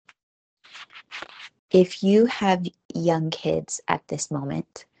If you have young kids at this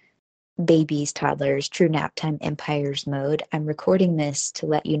moment, babies, toddlers, true nap time empires mode, I'm recording this to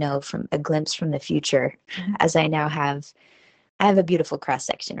let you know from a glimpse from the future, as I have a beautiful cross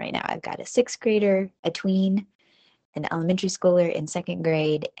section right now. I've got a sixth grader, a tween, an elementary schooler in second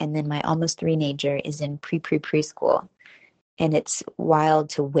grade, and then my almost three-nager is in preschool. And it's wild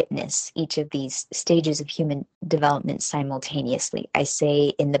to witness each of these stages of human development simultaneously. I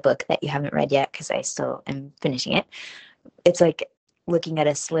say in the book that you haven't read yet because I still am finishing it. It's like looking at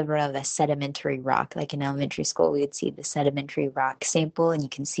a sliver of a sedimentary rock. Like in elementary school, we would see the sedimentary rock sample, and you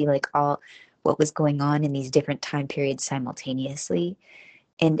can see like all what was going on in these different time periods simultaneously.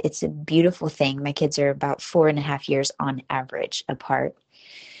 And it's a beautiful thing. My kids are about 4.5 years on average apart.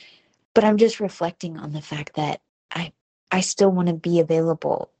 But I'm just reflecting on the fact that I I still want to be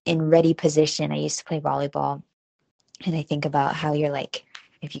available in ready position. I used to play volleyball, and I think about how you're like,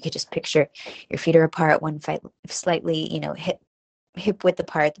 if you could just picture your feet are apart, one foot slightly, hip width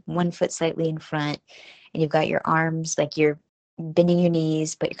apart, one foot slightly in front, and you've got your arms like you're bending your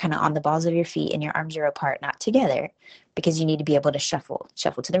knees, but you're kind of on the balls of your feet, and your arms are apart, not together, because you need to be able to shuffle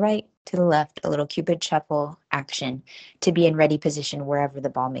to the right, to the left, a little cupid shuffle action to be in ready position wherever the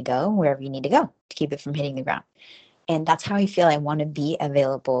ball may go, wherever you need to go to keep it from hitting the ground. And that's how I feel I want to be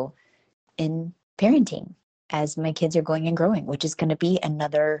available in parenting as my kids are going and growing, which is going to be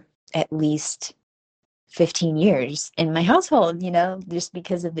another at least 15 years in my household, just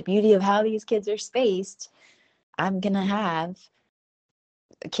because of the beauty of how these kids are spaced. I'm going to have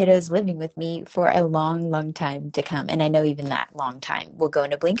kiddos living with me for a long, long time to come. And I know even that long time will go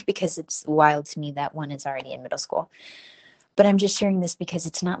in a blink because it's wild to me that one is already in middle school. But I'm just sharing this because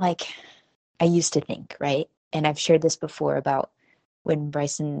it's not like I used to think, right? And I've shared this before about when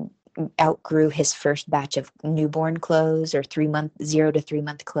Bryson outgrew his first batch of newborn clothes or 0 to 3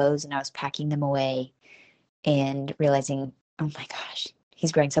 month clothes, and I was packing them away and realizing, oh my gosh,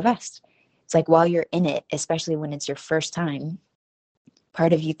 he's growing so fast. It's like while you're in it, especially when it's your first time,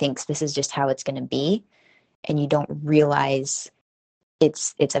 part of you thinks this is just how it's going to be, and you don't realize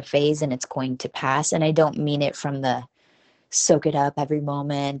it's a phase and it's going to pass. And I don't mean it from the soak it up every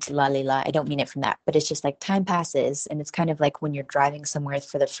moment, la la la. I don't mean it from that, but it's just like time passes, and it's kind of like when you're driving somewhere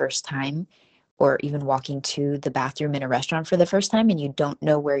for the first time, or even walking to the bathroom in a restaurant for the first time, and you don't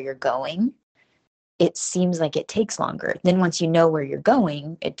know where you're going. It seems like it takes longer. Then once you know where you're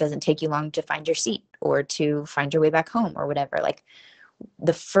going, it doesn't take you long to find your seat or to find your way back home or whatever. Like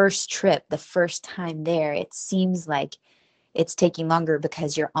the first trip, the first time there, it seems like it's taking longer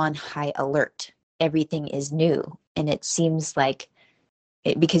because you're on high alert. Everything is new. And it seems like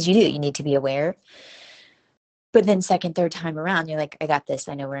because you need to be aware. But then second, third time around, you're like, I got this.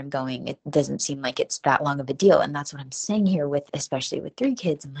 I know where I'm going. It doesn't seem like it's that long of a deal. And that's what I'm saying here with, especially with 3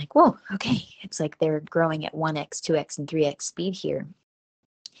 kids. I'm like, whoa, okay. It's like they're growing at 1x, 2x, and 3x speed here.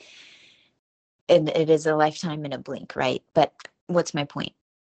 And it is a lifetime in a blink, right? But what's my point?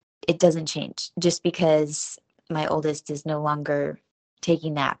 It doesn't change just because my oldest is no longer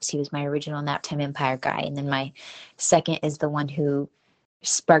taking naps. He was my original nap time empire guy. And then my second is the one who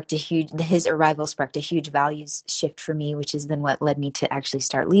his arrival sparked a huge values shift for me, which is then what led me to actually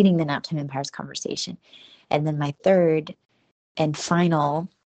start leading the nap time empires conversation. And then my third and final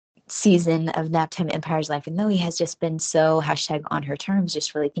season of Naptime Empire's life, and though he has just been so hashtag on her terms,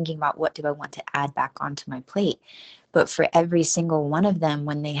 just really thinking about what do I want to add back onto my plate. But for every single one of them,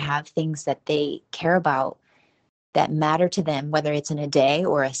 when they have things that they care about that matter to them, whether it's in a day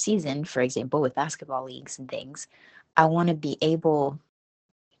or a season, for example, with basketball leagues and things, I want to be able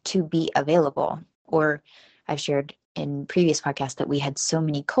to be available. Or I've shared in previous podcasts that we had so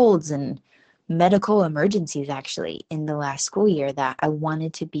many colds and medical emergencies actually in the last school year that I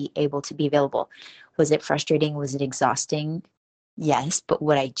wanted to be able to be available. Was it frustrating? Was it exhausting? Yes, but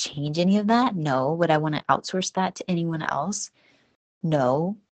would I change any of that? No. Would I want to outsource that to anyone else?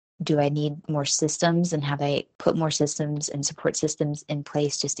 No. Do I need more systems, and have I put more systems and support systems in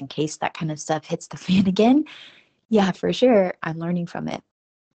place just in case that kind of stuff hits the fan again? Yeah, for sure. I'm learning from it.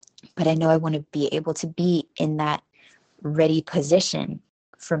 But I know I want to be able to be in that ready position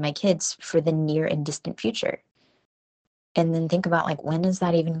for my kids for the near and distant future. And then think about like, when is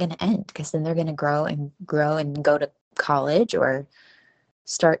that even going to end? Because then they're going to grow and go to college or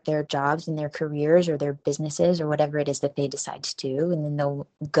start their jobs and their careers or their businesses or whatever it is that they decide to do. And then they'll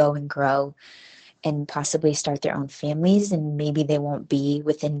go and grow and possibly start their own families. And maybe they won't be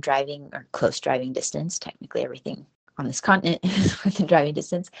within driving or close driving distance. Technically, everything on this continent is within driving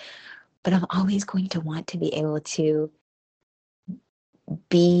distance. But I'm always going to want to be able to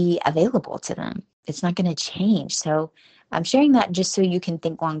be available to them. It's not going to change. So I'm sharing that just so you can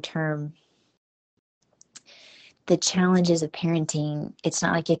think long term the challenges of parenting, it's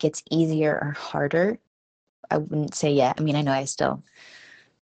not like it gets easier or harder. I wouldn't say yet. I mean, I know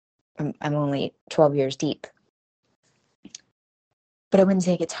I'm only 12 years deep, but I wouldn't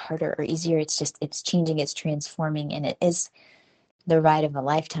say it gets harder or easier. It's changing, it's transforming, and it is the ride of a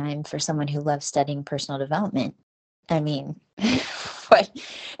lifetime for someone who loves studying personal development. I mean, what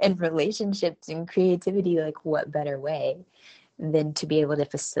in relationships and creativity, like what better way than to be able to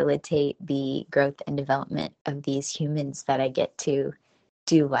facilitate the growth and development of these humans that I get to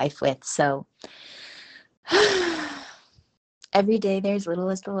do life with. So every day there's little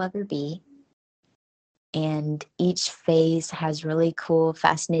as there'll ever be. And each phase has really cool,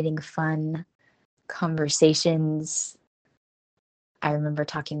 fascinating, fun conversations. I remember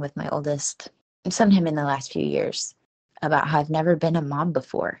talking with my oldest sometime in the last few years about how I've never been a mom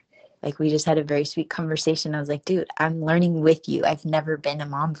before. Like, we just had a very sweet conversation. I was like, dude, I'm learning with you. I've never been a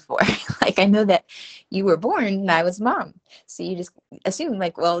mom before. Like, I know that you were born and I was a mom. So you just assume,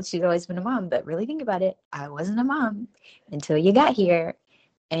 like, well, she's always been a mom. But really think about it. I wasn't a mom until you got here.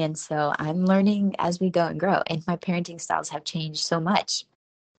 And so I'm learning as we go and grow. And my parenting styles have changed so much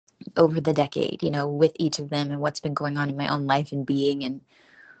over the decade, with each of them and what's been going on in my own life and being and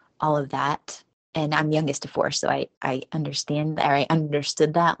all of that. And I'm youngest of four, so I understand that, or I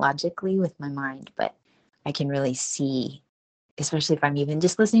understood that logically with my mind, but I can really see, especially if I'm even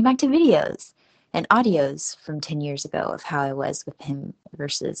just listening back to videos and audios from 10 years ago of how I was with him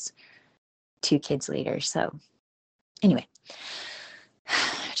versus 2 kids later. So anyway,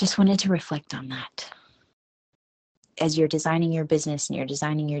 just wanted to reflect on that. As you're designing your business and you're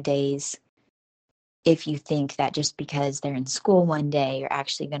designing your days, if you think that just because they're in school one day, you're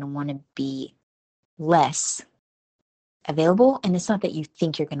actually going to want to be less available. And it's not that you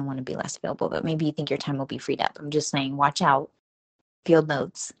think you're going to want to be less available, but maybe you think your time will be freed up. I'm just saying, watch out, field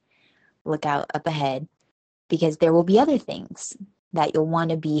notes, look out up ahead, because there will be other things that you'll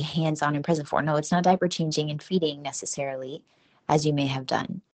want to be hands-on and present for. No, it's not diaper changing and feeding necessarily, as you may have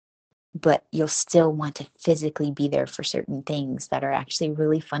done, but you'll still want to physically be there for certain things that are actually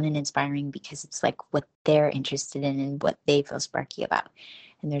really fun and inspiring, because it's like what they're interested in and what they feel sparky about.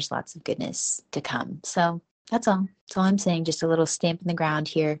 And there's lots of goodness to come. So that's all I'm saying. Just a little stamp in the ground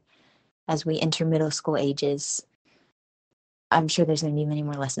here as we enter middle school ages. I'm sure there's going to be many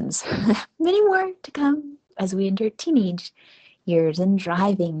more lessons, many more to come as we enter teenage years and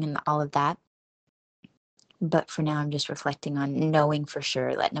driving and all of that. But for now, I'm just reflecting on knowing for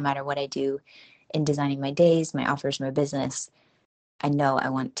sure that no matter what I do in designing my days, my offers, my business, I know I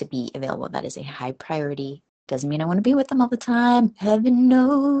want to be available. That is a high priority. Doesn't mean I want to be with them all the time. Heaven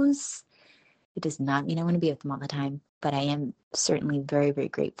knows. It does not mean I want to be with them all the time. But I am certainly very, very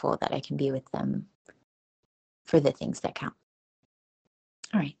grateful that I can be with them for the things that count.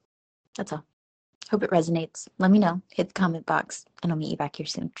 All right. That's all. Hope it resonates. Let me know. Hit the comment box, and I'll meet you back here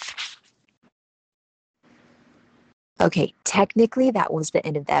soon. Okay, technically that was the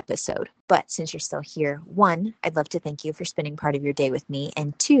end of the episode, but since you're still here, 1, I'd love to thank you for spending part of your day with me,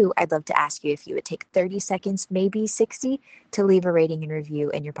 and 2, I'd love to ask you if you would take 30 seconds, maybe 60, to leave a rating and review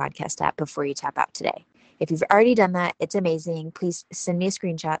in your podcast app before you tap out today. If you've already done that, it's amazing. Please send me a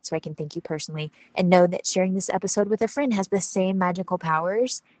screenshot so I can thank you personally, and know that sharing this episode with a friend has the same magical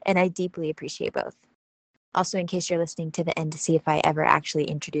powers, and I deeply appreciate both. Also, in case you're listening to the end to see if I ever actually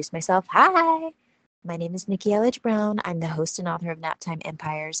introduce myself, hi! My name is Nikki Elledge Brown. I'm the host and author of Naptime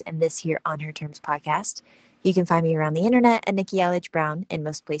Empires and this here On Her Terms podcast. You can find me around the internet at Nikki Elledge Brown in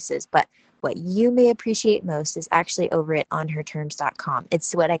most places, but what you may appreciate most is actually over at onherterms.com.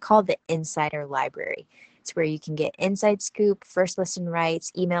 It's what I call the insider library. It's where you can get inside scoop, first listen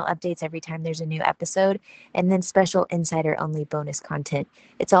rights, email updates every time there's a new episode, and then special insider only bonus content.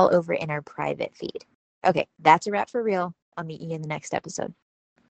 It's all over in our private feed. Okay, that's a wrap for real. I'll meet you in the next episode.